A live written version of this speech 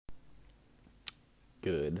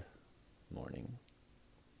Good morning.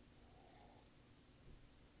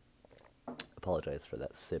 Apologize for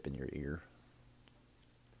that sip in your ear.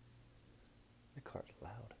 My car's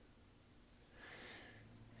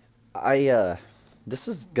loud. This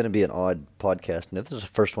is gonna be an odd podcast, and if this is the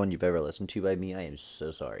first one you've ever listened to by me, I am so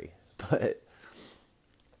sorry. But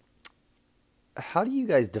how do you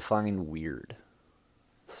guys define weird?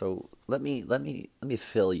 So let me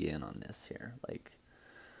fill you in on this here. Like,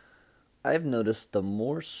 I've noticed the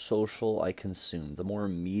more social I consume, the more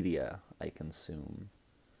media I consume,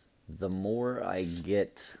 the more I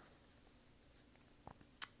get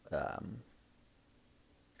um,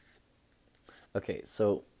 okay,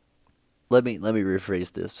 so let me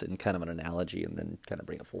rephrase this in kind of an analogy and then kind of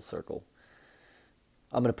bring it full circle.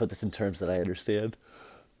 I'm gonna put this in terms that I understand.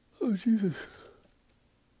 Oh Jesus!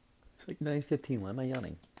 It's like 9:15. Why am I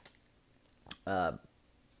yawning? Uh,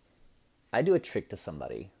 I do a trick to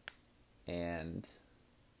somebody, and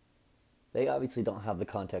they obviously don't have the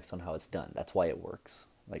context on how it's done. That's why it works.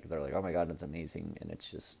 Like, they're like, "Oh my god, it's amazing," and it's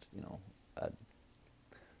just a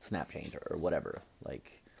snap change or whatever.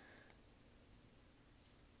 Like,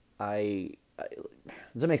 I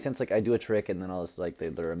does it make sense? Like, I do a trick, and then all this, like,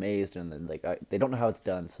 they're amazed, and then like they don't know how it's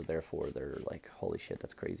done, so therefore they're like, "Holy shit,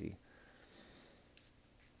 that's crazy."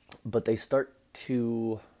 But they start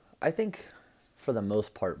to, I think, for the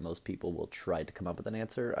most part, most people will try to come up with an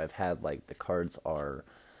answer. I've had, like, the cards are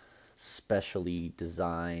specially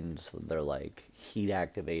designed, so they're like heat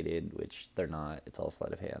activated, which they're not. It's all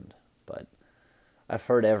sleight of hand. But I've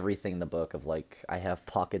heard everything in the book of, like, I have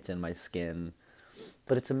pockets in my skin.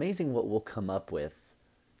 But it's amazing what we'll come up with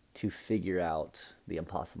to figure out the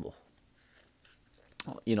impossible,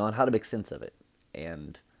 and how to make sense of it.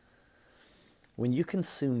 And when you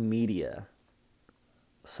consume media,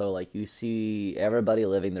 so, like, you see everybody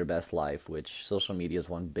living their best life, which social media is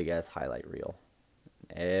one big ass highlight reel.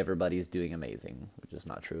 Everybody's doing amazing, which is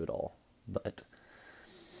not true at all. But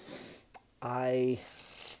I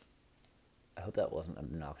I hope that wasn't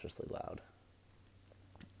obnoxiously loud.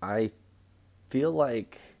 I feel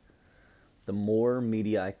like the more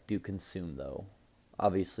media I do consume, though,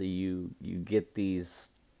 obviously you get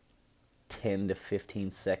these 10 to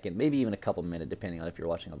 15 second, maybe even a couple minute, depending on if you're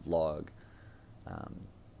watching a vlog.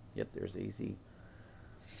 Yep, there's easy.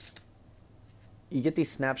 You get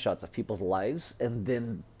these snapshots of people's lives, and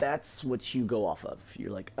then that's what you go off of.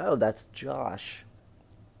 You're like, oh, that's Josh.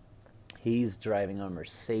 He's driving a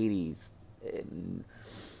Mercedes, and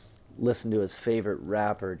listen to his favorite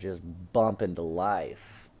rapper just bump into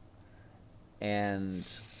life. And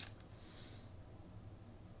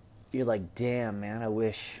you're like, damn, man, I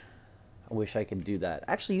wish I could do that.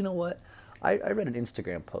 Actually, you know what? I read an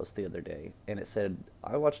Instagram post the other day, and it said,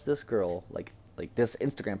 I watched this girl, like this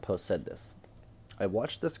Instagram post said this. I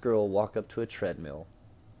watched this girl walk up to a treadmill,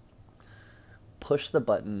 push the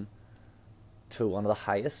button to one of the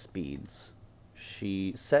highest speeds.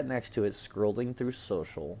 She sat next to it, scrolling through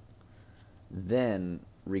social, then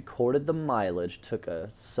recorded the mileage, took a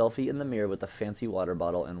selfie in the mirror with a fancy water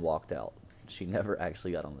bottle, and walked out. She never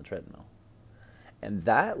actually got on the treadmill. And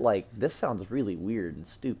that, like, this sounds really weird and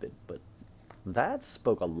stupid, but that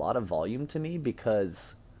spoke a lot of volume to me,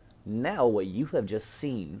 because now what you have just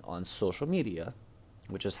seen on social media,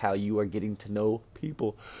 which is how you are getting to know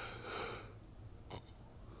people.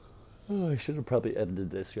 Oh, I should have probably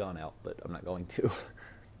edited this yawn out, but I'm not going to.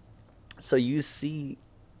 So you see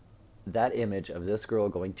that image of this girl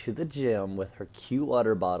going to the gym with her cute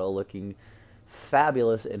water bottle, looking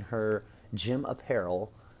fabulous in her gym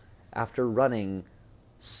apparel after running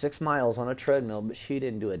 6 miles on a treadmill, but she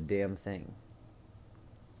didn't do a damn thing.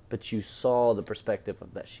 But you saw the perspective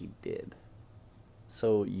of that she did.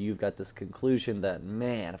 So you've got this conclusion that,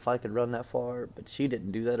 man, if I could run that far, but she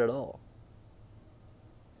didn't do that at all.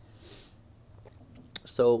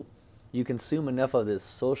 So you consume enough of this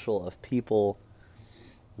social of people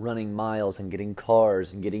running miles and getting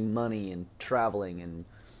cars and getting money and traveling and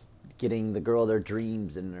getting the girl of their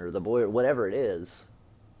dreams and or the boy or whatever it is,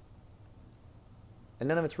 and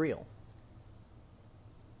none of it's real.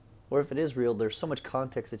 Or if it is real, there's so much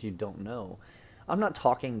context that you don't know. I'm not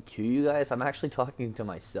talking to you guys. I'm actually talking to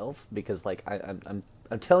myself, because, like, I'm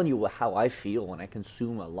telling you how I feel when I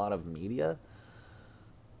consume a lot of media.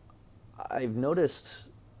 I've noticed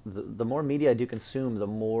the more media I do consume, the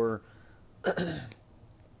more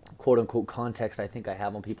quote-unquote context I think I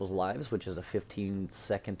have on people's lives, which is a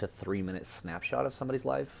 15-second to 3-minute snapshot of somebody's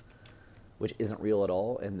life, which isn't real at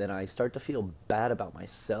all. And then I start to feel bad about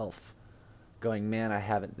myself, going, man, I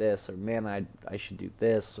haven't this, or man, I should do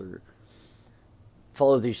this, or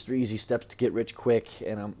follow these 3 easy steps to get rich quick.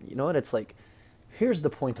 And you know what? It's like, here's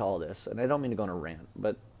the point to all this, and I don't mean to go on a rant,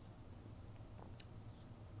 but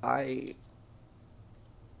I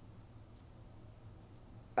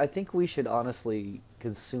I think we should honestly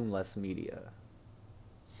consume less media.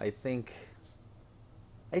 I think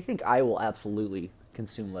I will absolutely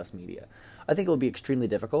consume less media. I think it will be extremely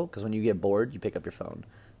difficult because when you get bored, you pick up your phone.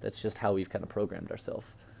 That's just how we've kind of programmed ourselves.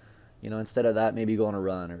 Instead of that, maybe go on a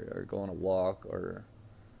run or go on a walk or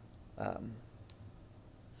um,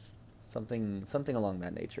 something along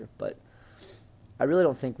that nature. But I really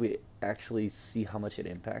don't think we actually see how much it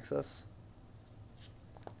impacts us.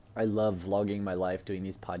 I love vlogging my life, doing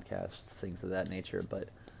these podcasts, things of that nature, but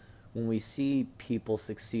when we see people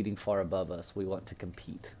succeeding far above us, we want to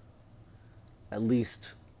compete. At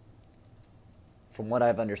least from what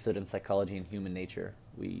I've understood in psychology and human nature,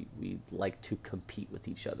 we like to compete with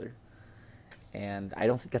each other. And I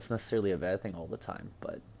don't think that's necessarily a bad thing all the time,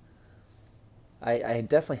 but I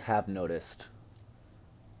definitely have noticed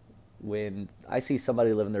when I see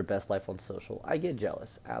somebody living their best life on social, I get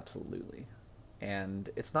jealous, absolutely. And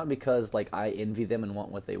it's not because like I envy them and want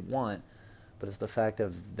what they want, but it's the fact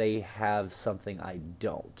of they have something I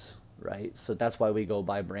don't, right? So that's why we go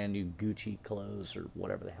buy brand new Gucci clothes or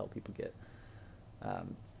whatever the hell people get.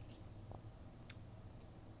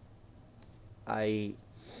 I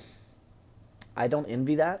don't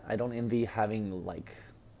envy that. I don't envy having like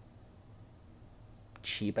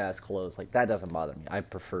cheap ass clothes. Like that doesn't bother me. I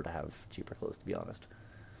prefer to have cheaper clothes, to be honest.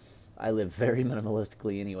 I live very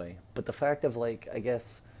minimalistically anyway. But the fact of like, I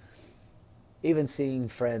guess, even seeing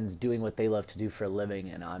friends doing what they love to do for a living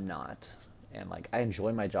and I'm not, and like I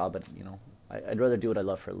enjoy my job, but I'd rather do what I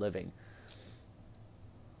love for a living.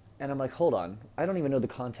 And I'm like, hold on, I don't even know the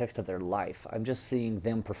context of their life. I'm just seeing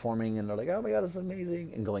them performing and they're like, oh my God, this is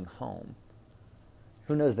amazing, and going home.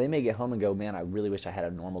 Who knows, they may get home and go, man, I really wish I had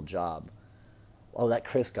a normal job. Oh, that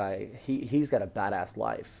Chris guy, he's got a badass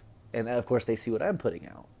life. And of course they see what I'm putting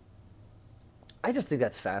out. I just think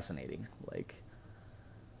that's fascinating. Like,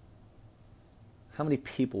 how many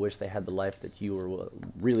people wish they had the life that you were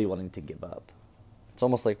really wanting to give up? It's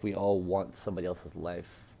almost like we all want somebody else's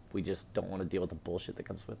life. We just don't want to deal with the bullshit that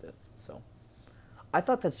comes with it. So I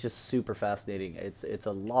thought that's just super fascinating. It's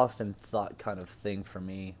a lost in thought kind of thing for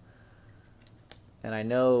me. And I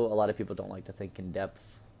know a lot of people don't like to think in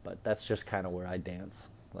depth, but that's just kind of where I dance.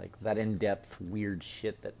 Like that in-depth weird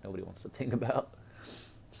shit that nobody wants to think about.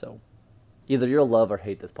 So either you'll love or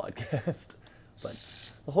hate this podcast.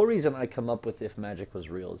 But the whole reason I come up with If Magic Was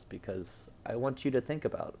Real is because I want you to think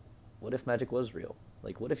about, what if magic was real?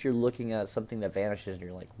 Like, what if you're looking at something that vanishes and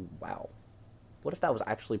you're like, wow, what if that was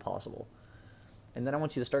actually possible? And then I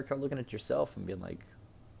want you to start kind of looking at yourself and being like,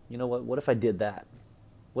 you know what if I did that?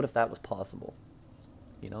 What if that was possible?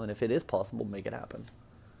 And if it is possible, make it happen.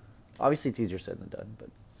 Obviously, it's easier said than done, but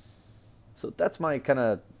so that's my kind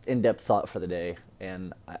of in-depth thought for the day.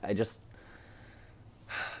 And I just,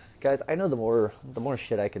 guys, I know the more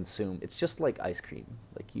shit I consume, it's just like ice cream.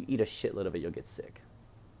 Like you eat a shitload of it, you'll get sick.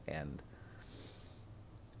 And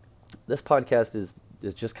this podcast is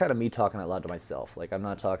just kind of me talking out loud to myself. Like I'm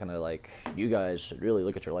not talking to like, you guys should really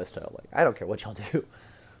look at your lifestyle. Like I don't care what y'all do,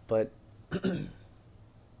 but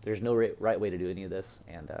there's no right way to do any of this.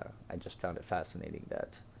 And I just found it fascinating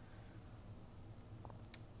that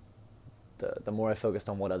the more I focused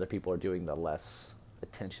on what other people are doing, the less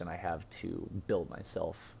attention I have to build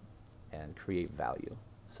myself and create value.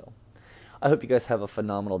 So I hope you guys have a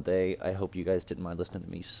phenomenal day. I hope you guys didn't mind listening to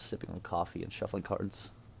me sipping on coffee and shuffling cards.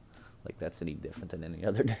 Like that's any different than any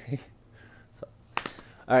other day. So,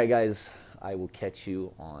 all right, guys, I will catch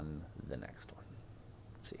you on the next one.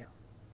 See ya.